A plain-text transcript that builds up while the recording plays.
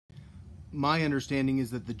my understanding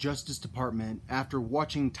is that the Justice Department, after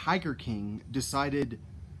watching Tiger King, decided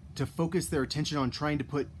to focus their attention on trying to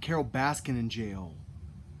put Carol Baskin in jail.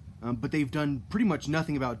 But they've done pretty much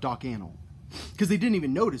nothing about Doc Antle. Because they didn't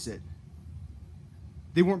even notice it.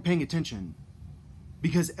 They weren't paying attention.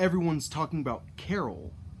 Because everyone's talking about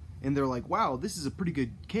Carol. And they're like, wow, this is a pretty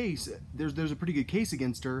good case. There's a pretty good case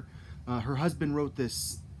against her. Her husband wrote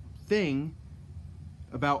this thing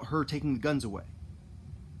about her taking the guns away.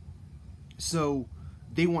 So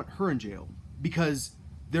they want her in jail. Because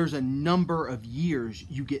there's a number of years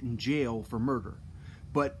you get in jail for murder.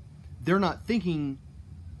 But they're not thinking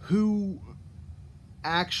who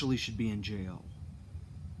actually should be in jail.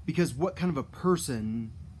 Because what kind of a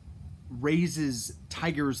person raises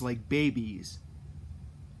tigers like babies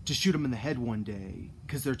to shoot them in the head one day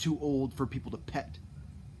because they're too old for people to pet?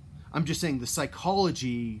 I'm just saying the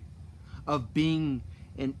psychology of being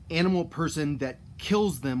an animal person that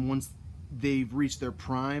kills them once they've reached their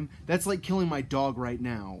prime, that's like killing my dog right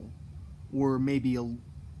now, or maybe a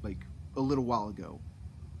little while ago.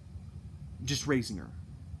 Just raising her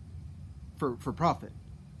for profit.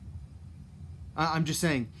 I'm just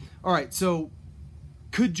saying. All right, so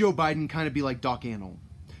could Joe Biden kind of be like Doc Antle?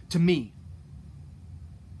 To me,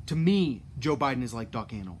 Joe Biden is like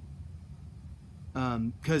Doc Antle.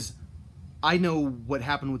 Because I know what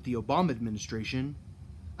happened with the Obama administration.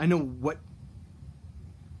 I know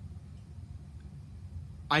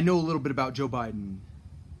a little bit about Joe Biden.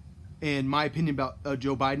 And my opinion about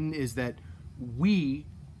Joe Biden is that we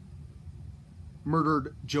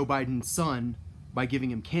murdered Joe Biden's son by giving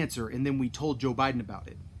him cancer, and then we told Joe Biden about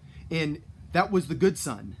it. And that was the good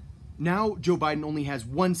son. Now Joe Biden only has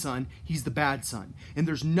one son. He's the bad son. And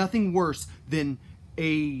there's nothing worse than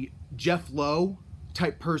a Jeff Lowe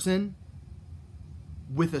type person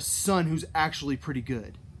with a son who's actually pretty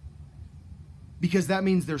good. Because that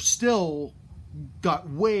means they're still got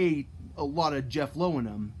a lot of Jeff Lowe in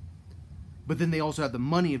them. But then they also have the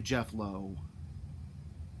money of Jeff Lowe.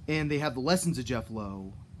 And they have the lessons of Jeff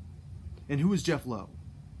Lowe. And who is Jeff Lowe?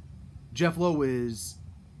 Jeff Lowe is,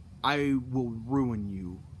 I will ruin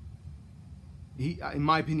you. In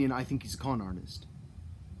my opinion, I think he's a con artist.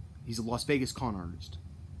 He's a Las Vegas con artist.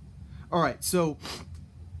 All right, so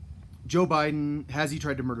Joe Biden, has he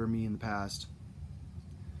tried to murder me in the past?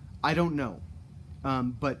 I don't know.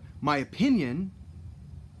 But my opinion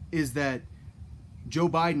is that Joe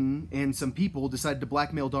Biden and some people decided to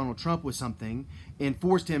blackmail Donald Trump with something and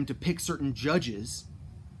forced him to pick certain judges.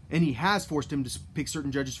 And he has forced him to pick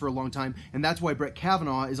certain judges for a long time. And that's why Brett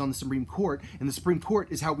Kavanaugh is on the Supreme Court. And the Supreme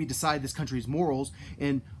Court is how we decide this country's morals.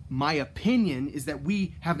 And my opinion is that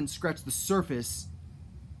we haven't scratched the surface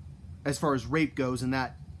as far as rape goes in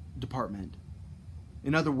that department.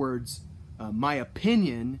 In other words, my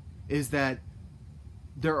opinion is that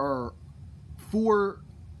there are 4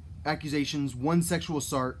 accusations, 1 sexual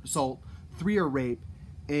assault, 3 are rape,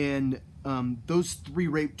 and those 3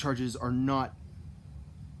 rape charges are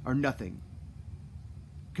nothing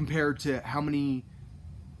compared to how many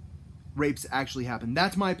rapes actually happen.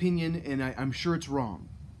 That's my opinion, and I'm sure it's wrong.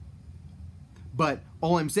 But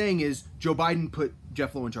all I'm saying is Joe Biden put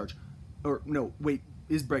Jeff Lowe in charge. Or no, wait,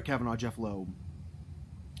 is Brett Kavanaugh Jeff Lowe?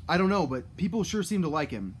 I don't know, but people sure seem to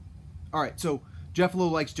like him. All right, so Jeff Lowe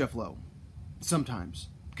likes Jeff Lowe sometimes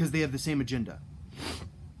because they have the same agenda.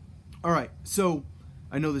 All right, so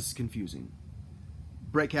I know this is confusing.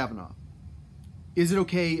 Brett Kavanaugh. Is it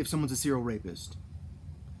okay if someone's a serial rapist?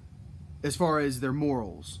 As far as their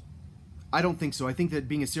morals? I don't think so. I think that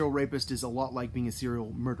being a serial rapist is a lot like being a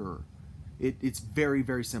serial murderer. It's very,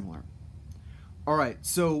 very similar. All right,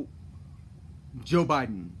 so Joe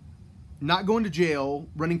Biden. Not going to jail,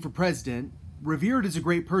 running for president, revered as a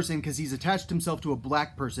great person because he's attached himself to a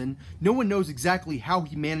black person. No one knows exactly how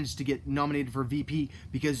he managed to get nominated for VP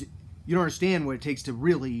because you don't understand what it takes to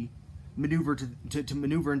really maneuver to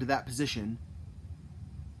maneuver into that position.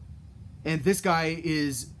 And this guy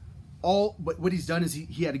is what he's done is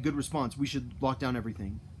he had a good response. We should lock down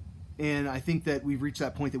everything. And I think that we've reached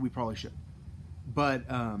that point that we probably should. But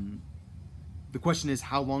the question is,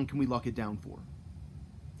 how long can we lock it down for?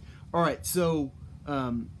 All right, so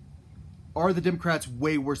are the Democrats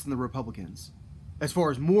way worse than the Republicans as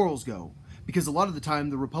far as morals go? Because a lot of the time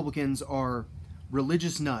the Republicans are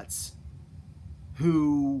religious nuts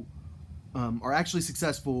who are actually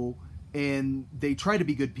successful, and they try to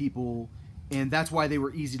be good people, and that's why they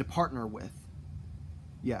were easy to partner with.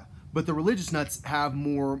 Yeah, but the religious nuts have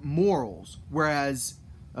more morals, whereas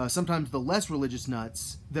sometimes the less religious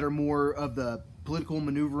nuts that are more of the political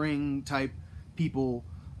maneuvering type people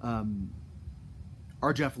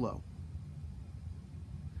are Jeff Lowe.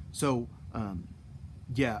 So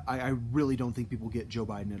Yeah, I really don't think people get Joe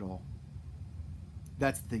Biden at all.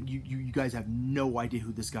 That's the thing. You guys have no idea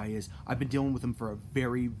who this guy is. I've been dealing with him for a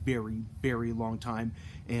very, very, very long time,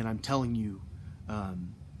 and I'm telling you,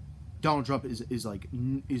 Donald Trump is like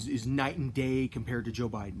is night and day compared to Joe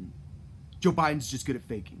Biden. Joe Biden's just good at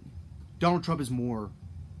faking. Donald Trump is more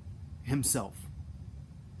himself.